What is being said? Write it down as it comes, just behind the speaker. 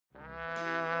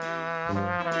Hey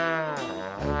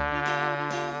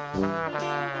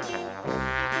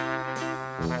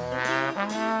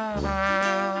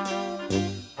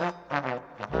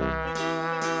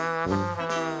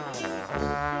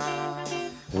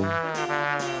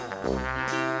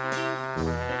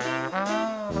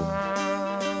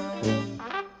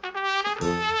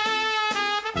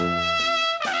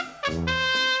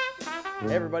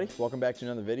everybody, welcome back to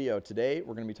another video. Today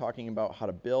we're going to be talking about how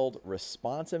to build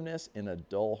responsiveness in a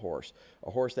dull horse.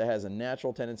 A horse that has a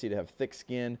natural tendency to have thick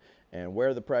skin and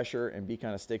wear the pressure and be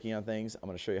kind of sticky on things. I'm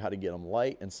going to show you how to get them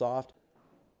light and soft.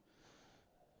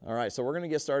 All right, so we're going to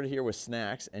get started here with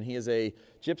Snacks, and he is a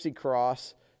gypsy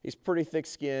cross. He's pretty thick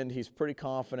skinned, he's pretty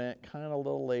confident, kind of a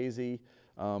little lazy.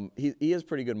 He is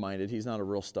pretty good minded. He's not a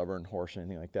real stubborn horse or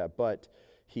anything like that, but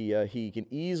he can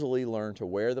easily learn to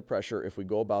wear the pressure if we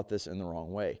go about this in the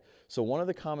wrong way. So one of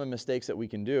the common mistakes that we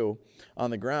can do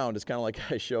on the ground is kind of like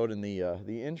I showed in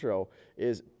the intro,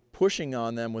 is pushing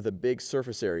on them with a big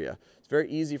surface area. It's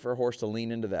very easy for a horse to lean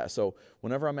into that. So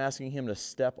whenever I'm asking him to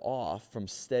step off from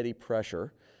steady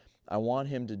pressure, I want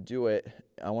him to do it,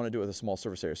 I want to do it with a small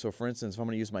surface area. So for instance, if I'm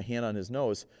going to use my hand on his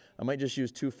nose, I might just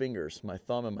use two fingers, my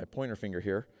thumb and my pointer finger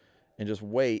here, and just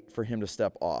wait for him to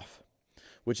step off.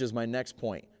 Which is my next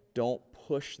point. Don't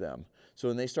push them. So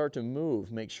when they start to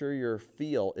move, make sure your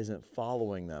feel isn't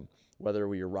following them.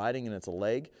 Whether you're riding and it's a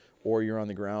leg, or you're on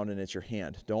the ground and it's your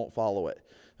hand. Don't follow it,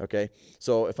 okay?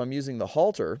 So if I'm using the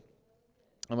halter,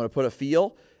 I'm going to put a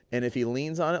feel, and if he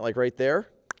leans on it, like right there,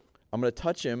 I'm going to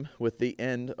touch him with the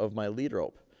end of my lead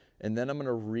rope. And then I'm going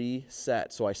to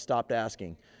reset. So I stopped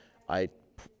asking.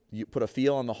 You put a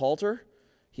feel on the halter,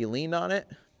 he leaned on it,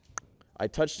 I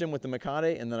touched him with the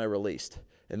Makate, and then I released.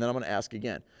 And then I'm going to ask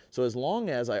again. So as long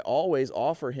as I always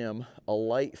offer him a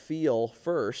light feel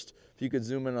first, if you could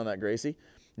zoom in on that, Gracie,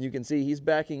 you can see he's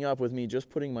backing up with me just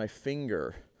putting my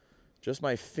finger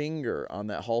on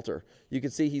that halter. You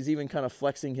can see he's even kind of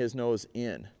flexing his nose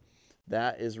in.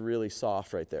 That is really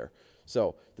soft right there.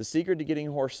 So the secret to getting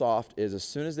a horse soft is as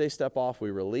soon as they step off,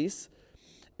 we release.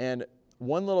 And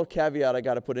one little caveat I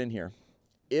got to put in here.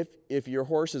 If your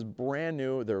horse is brand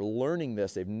new, they're learning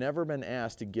this, they've never been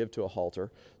asked to give to a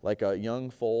halter, like a young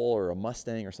foal or a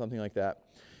Mustang or something like that,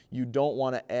 you don't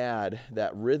want to add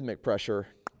that rhythmic pressure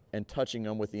and touching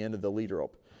them with the end of the lead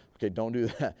rope. Okay, don't do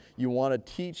that. You want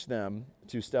to teach them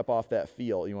to step off that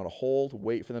feel. You want to hold,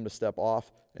 wait for them to step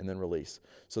off, and then release.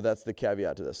 So that's the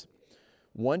caveat to this.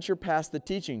 Once you're past the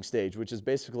teaching stage, which is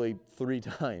basically 3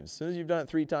 times, as soon as you've done it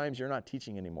 3 times, you're not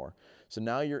teaching anymore. So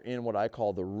now you're in what I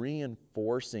call the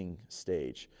reinforcing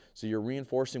stage. So you're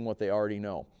reinforcing what they already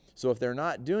know. So if they're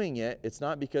not doing it, it's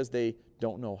not because they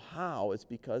don't know how, it's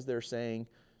because they're saying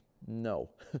no,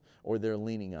 or they're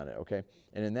leaning on it, okay?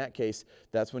 And in that case,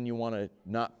 that's when you want to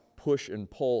not push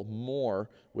and pull more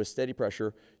with steady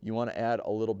pressure. You want to add a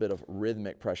little bit of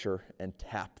rhythmic pressure and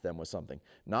tap them with something.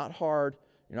 Not hard.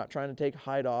 You're not trying to take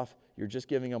hide off. You're just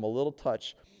giving them a little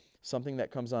touch, something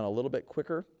that comes on a little bit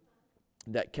quicker,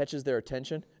 that catches their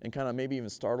attention and kind of maybe even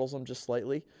startles them just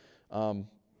slightly. And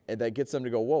that gets them to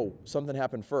go, whoa, something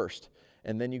happened first.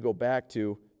 And then you go back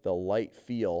to the light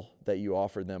feel that you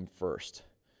offered them first.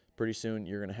 Pretty soon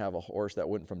you're going to have a horse that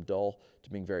went from dull to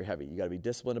being very heavy. You got to be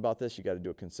disciplined about this. You got to do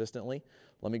it consistently.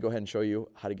 Let me go ahead and show you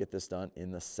how to get this done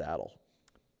in the saddle.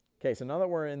 Okay, so now that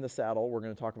we're in the saddle, we're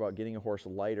going to talk about getting a horse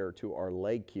lighter to our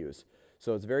leg cues.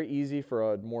 So it's very easy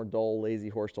for a more dull, lazy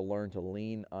horse to learn to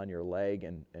lean on your leg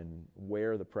and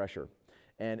wear the pressure.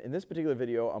 And in this particular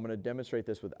video, I'm going to demonstrate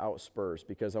this without spurs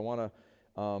because I want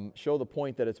to show the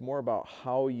point that it's more about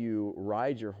how you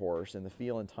ride your horse and the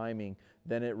feel and timing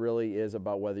than it really is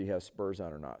about whether you have spurs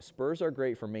on or not. Spurs are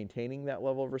great for maintaining that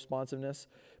level of responsiveness,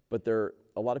 but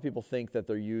a lot of people think that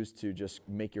they're used to just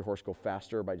make your horse go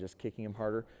faster by just kicking him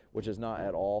harder, which is not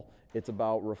at all. It's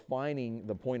about refining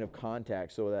the point of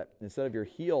contact so that instead of your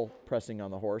heel pressing on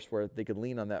the horse where they could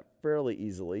lean on that fairly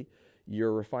easily,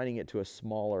 you're refining it to a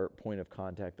smaller point of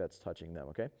contact that's touching them,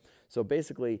 okay? So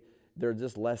basically, they're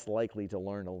just less likely to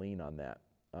learn to lean on that.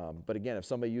 But again, if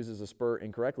somebody uses a spur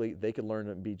incorrectly, they could learn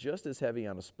to be just as heavy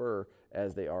on a spur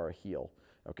as they are a heel,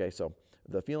 okay? So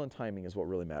the feel and timing is what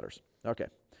really matters. Okay,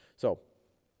 so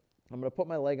I'm going to put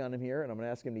my leg on him here, and I'm going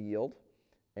to ask him to yield,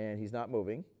 and he's not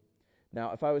moving.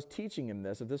 Now, if I was teaching him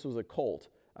this, if this was a colt,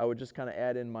 I would just kind of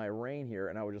add in my rein here,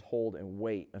 and I would just hold and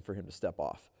wait for him to step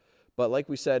off. But like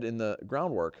we said in the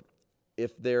groundwork,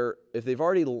 if they're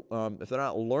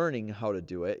not learning how to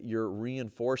do it, you're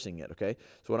reinforcing it, okay?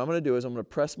 So what I'm going to do is I'm going to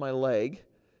press my leg.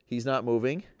 He's not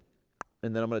moving.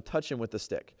 And then I'm going to touch him with the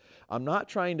stick. I'm not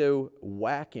trying to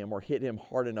whack him or hit him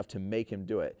hard enough to make him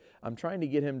do it. I'm trying to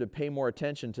get him to pay more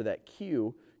attention to that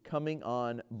cue coming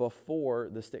on before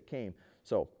the stick came.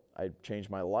 So I changed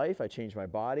my life, I changed my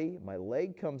body, my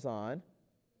leg comes on,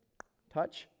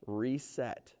 touch,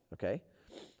 reset, okay?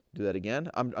 Do that again.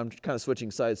 I'm kind of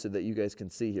switching sides so that you guys can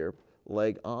see here.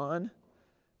 Leg on,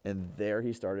 and there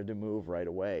he started to move right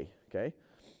away, okay?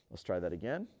 Let's try that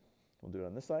again. We'll do it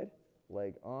on this side.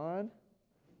 Leg on,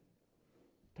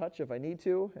 touch if I need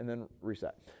to, and then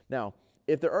reset. Now,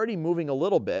 if they're already moving a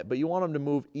little bit, but you want them to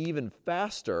move even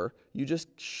faster, you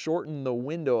just shorten the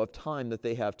window of time that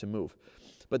they have to move.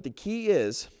 But the key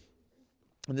is,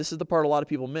 and this is the part a lot of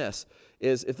people miss,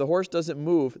 is if the horse doesn't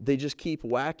move, they just keep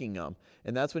whacking them.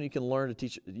 And that's when you can learn to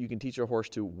teach, you can teach a horse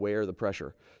to wear the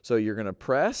pressure. So you're going to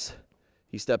press,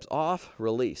 he steps off,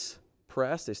 release.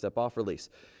 Press, they step off, release.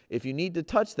 If you need to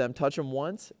touch them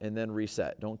once and then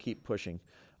reset. Don't keep pushing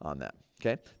on that,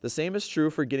 okay? The same is true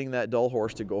for getting that dull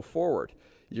horse to go forward.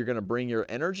 You're going to bring your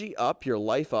energy up, your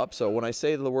life up. So when I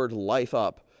say the word life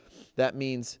up, that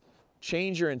means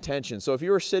change your intention. So if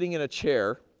you were sitting in a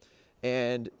chair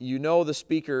and you know the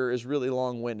speaker is really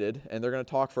long-winded and they're going to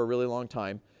talk for a really long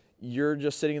time, you're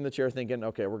just sitting in the chair thinking,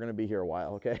 okay, we're going to be here a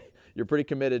while, okay? You're pretty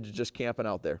committed to just camping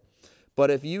out there. But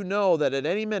if you know that at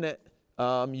any minute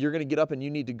you're going to get up and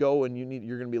you need to go and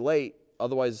you're going to be late,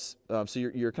 otherwise, so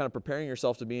you're kind of preparing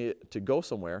yourself to go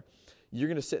somewhere, you're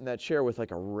going to sit in that chair with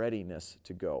like a readiness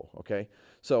to go, okay?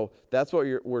 So that's what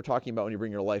we're talking about when you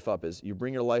bring your life up, is you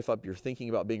bring your life up, you're thinking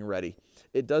about being ready.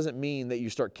 It doesn't mean that you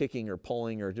start kicking or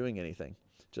pulling or doing anything.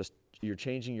 Just you're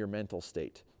changing your mental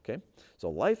state, okay? So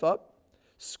life up,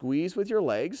 squeeze with your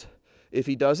legs. If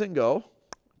he doesn't go,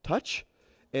 touch,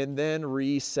 and then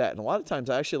reset. And a lot of times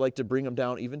I actually like to bring them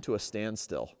down even to a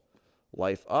standstill.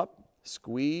 Life up,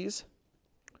 squeeze,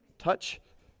 touch,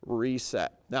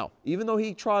 reset. Now, even though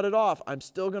he trotted off, I'm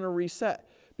still going to reset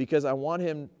because I want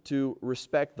him to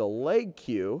respect the leg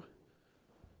cue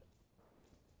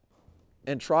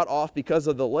and trot off because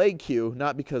of the leg cue,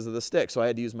 not because of the stick. So I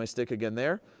had to use my stick again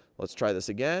there. Let's try this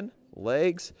again.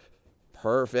 Legs,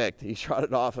 perfect. He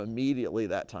trotted off immediately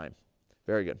that time.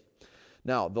 Very good.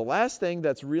 Now, the last thing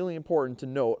that's really important to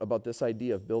note about this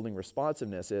idea of building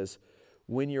responsiveness is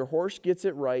when your horse gets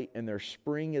it right and their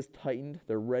spring is tightened,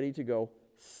 they're ready to go,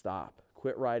 stop.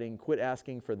 Quit riding, quit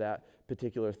asking for that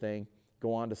particular thing,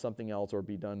 go on to something else or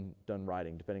be done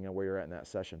riding, depending on where you're at in that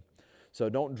session. So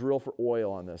don't drill for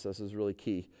oil on this. This is really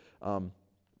key.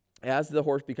 As the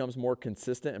horse becomes more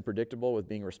consistent and predictable with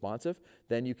being responsive,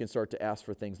 then you can start to ask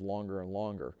for things longer and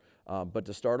longer. But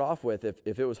to start off with,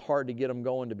 if it was hard to get them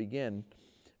going to begin,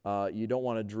 you don't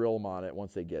want to drill them on it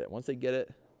once they get it. Once they get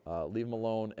it, leave them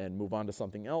alone and move on to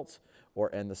something else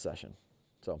or end the session.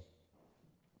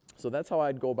 So that's how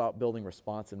I'd go about building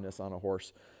responsiveness on a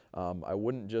horse. I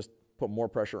wouldn't just put more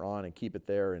pressure on and keep it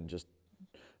there and just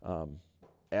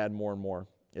add more and more.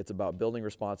 It's about building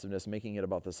responsiveness, making it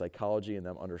about the psychology and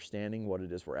them understanding what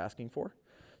it is we're asking for.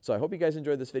 So I hope you guys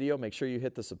enjoyed this video. Make sure you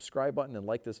hit the subscribe button and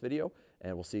like this video,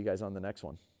 and we'll see you guys on the next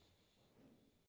one.